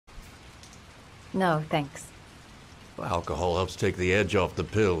No, thanks. Well, alcohol helps take the edge off the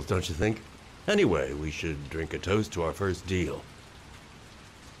pills, don't you think? Anyway, we should drink a toast to our first deal.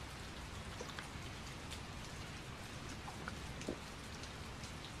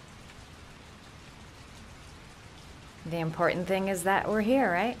 The important thing is that we're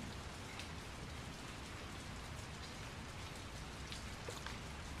here, right?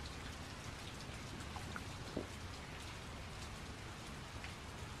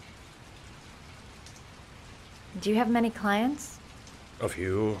 Do you have many clients? A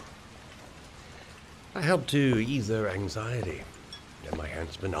few. I help to ease their anxiety. Am I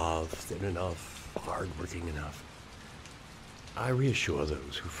handsome enough, thin enough, hardworking enough? I reassure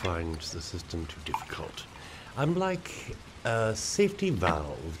those who find the system too difficult. I'm like a safety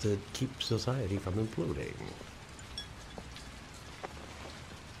valve that keeps society from imploding.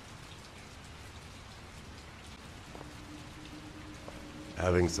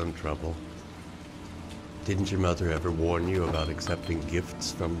 Having some trouble? Didn't your mother ever warn you about accepting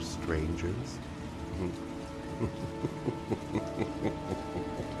gifts from strangers?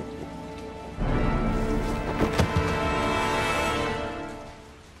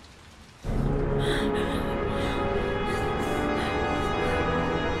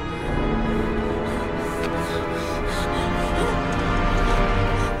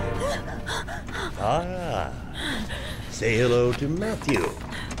 Say hello to Matthew.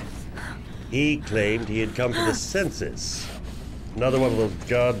 He claimed he had come for the census. Another one of those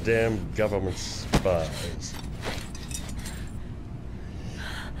goddamn government spies.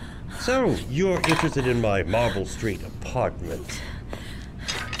 So, you're interested in my Marble Street apartment.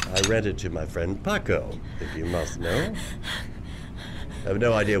 I rent it to my friend Paco, if you must know. I have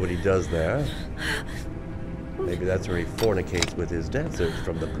no idea what he does there. Maybe that's where he fornicates with his dancers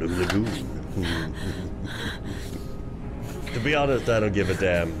from the Blue Lagoon. To be honest, I don't give a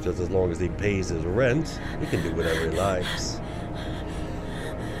damn. Just as long as he pays his rent, he can do whatever he likes.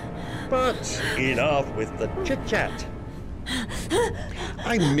 But enough with the chit-chat.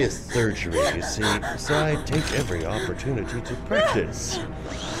 I miss surgery, you see, so I take every opportunity to practice.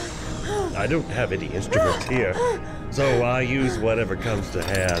 I don't have any instruments here, so I use whatever comes to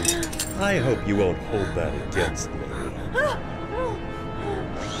hand. I hope you won't hold that against me.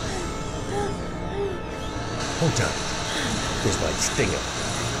 Hold tight. This might sting him.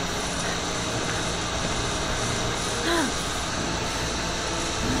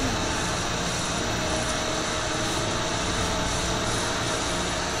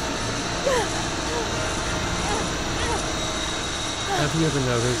 Have you ever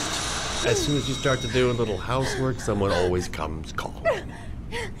noticed, as soon as you start to do a little housework, someone always comes calling?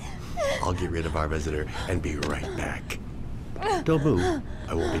 I'll get rid of our visitor and be right back. Don't move.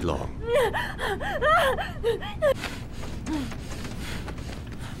 I won't be long.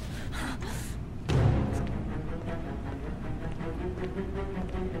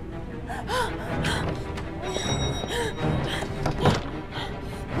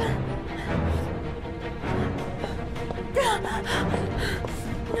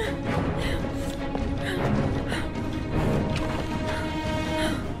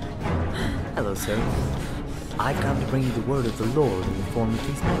 Hello, sir. I've come to bring you the word of the Lord in the form of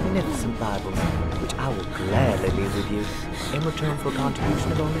these magnificent Bibles, which I will gladly leave with you in return for a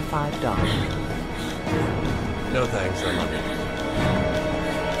contribution of only $5. No thanks, I'm on it.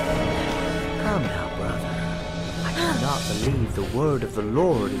 Come now, brother. I cannot believe the word of the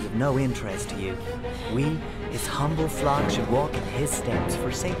Lord is of no interest to you. We, his humble flock, should walk in his steps,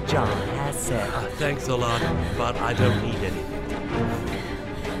 for St. John has said... Thanks a lot, but I don't need anything.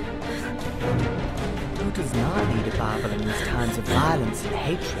 Who does not need a Bible in these times of violence and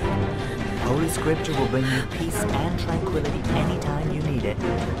hatred? Holy Scripture will bring you peace and tranquility anytime you need it,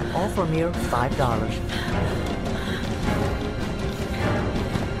 and all for a mere $5.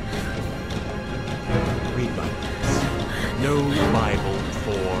 Read my lips. No Bible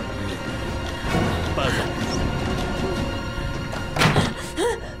for me. Buzz off.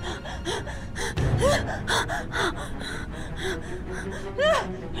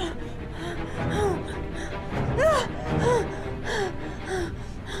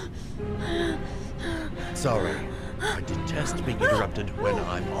 Sorry, I detest being interrupted when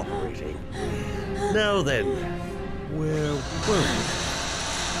I'm operating. Now then, where were we?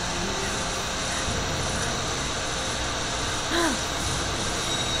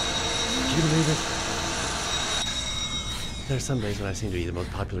 Do you believe it? There's some days when I seem to be the most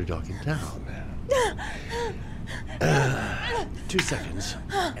popular dog in town. 2 seconds,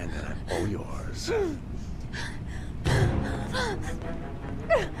 and then I'm all yours.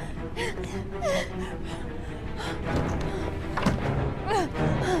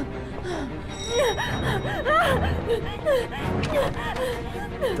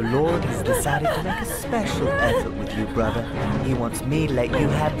 The Lord has decided to make a special effort with you, brother. He wants me to let you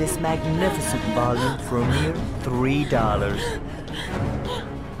have this magnificent volume for a mere $3.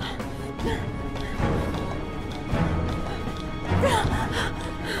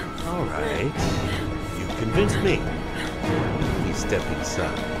 All right. You've convinced me. Please step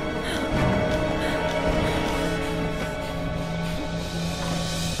inside.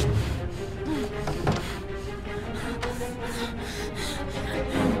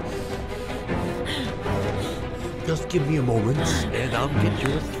 Just give me a moment, and I'll get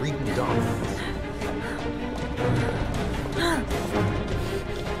your $3.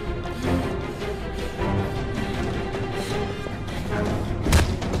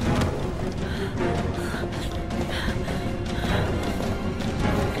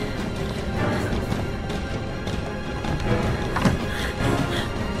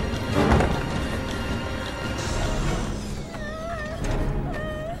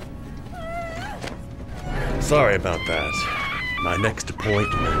 Sorry about that. My next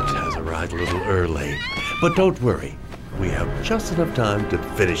appointment has arrived a little early. But don't worry, we have just enough time to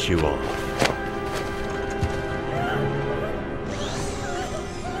finish you off.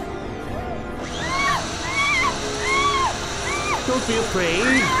 Don't be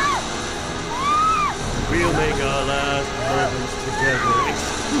afraid. We'll make our last moments together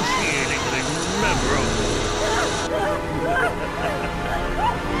excruciatingly memorable.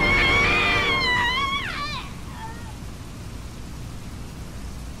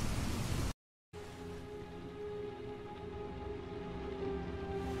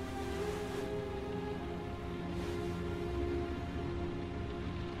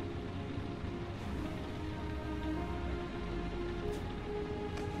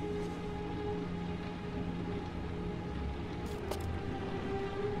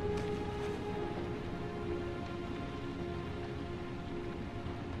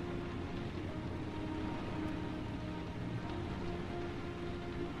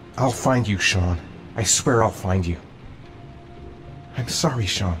 I'll find you, Sean. I swear I'll find you. I'm sorry,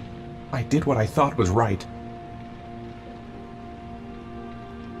 Sean. I did what I thought was right.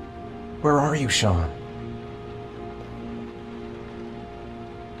 Where are you, Sean?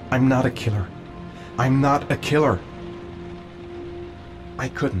 I'm not a killer. I'm not a killer. I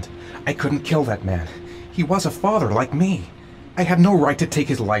couldn't kill that man. He was a father like me. I had no right to take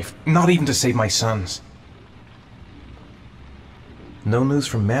his life, not even to save my son's. No news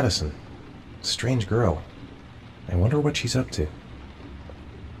from Madison. Strange girl. I wonder what she's up to.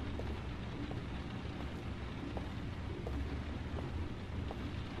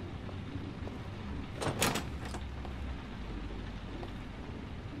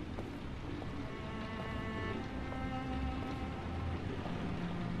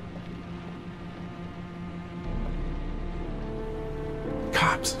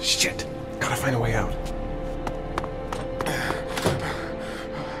 Cops! Shit! Gotta find a way out.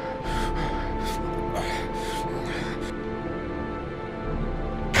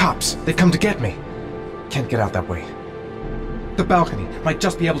 Cops! They've come to get me! Can't get out that way. The balcony. Might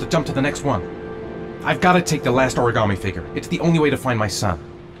just be able to jump to the next one. I've got to take the last origami figure. It's the only way to find my son.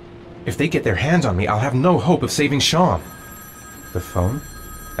 If they get their hands on me, I'll have no hope of saving Sean. The phone?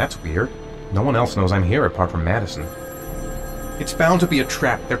 That's weird. No one else knows I'm here apart from Madison. It's bound to be a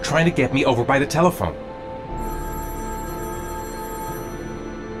trap. They're trying to get me over by the telephone.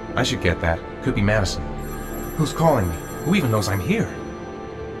 I should get that. Could be Madison. Who's calling me? Who even knows I'm here?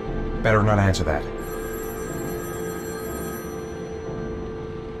 Better not answer that.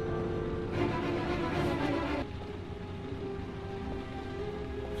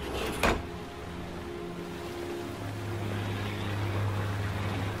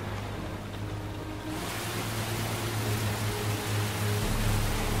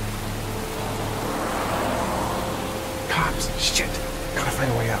 Cops! Shit! Gotta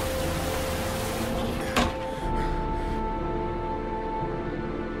find a way out.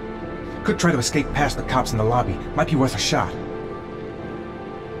 Could try to escape past the cops in the lobby. Might be worth a shot.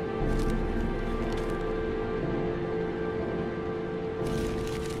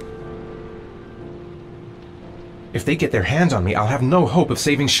 If they get their hands on me, I'll have no hope of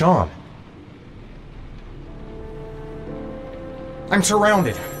saving Sean. I'm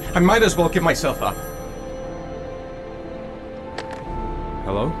surrounded. I might as well give myself up.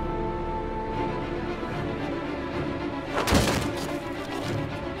 Hello?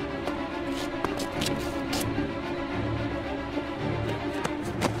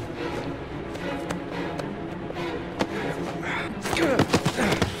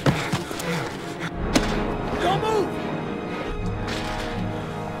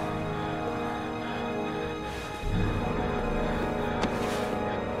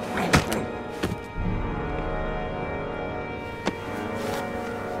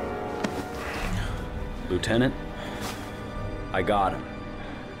 Lieutenant. I got him.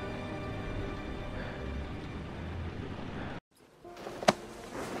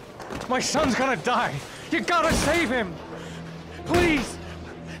 My son's gonna die! You gotta save him! Please!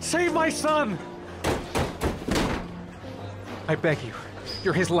 Save my son! I beg you.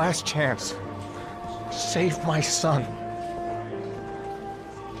 You're his last chance. Save my son.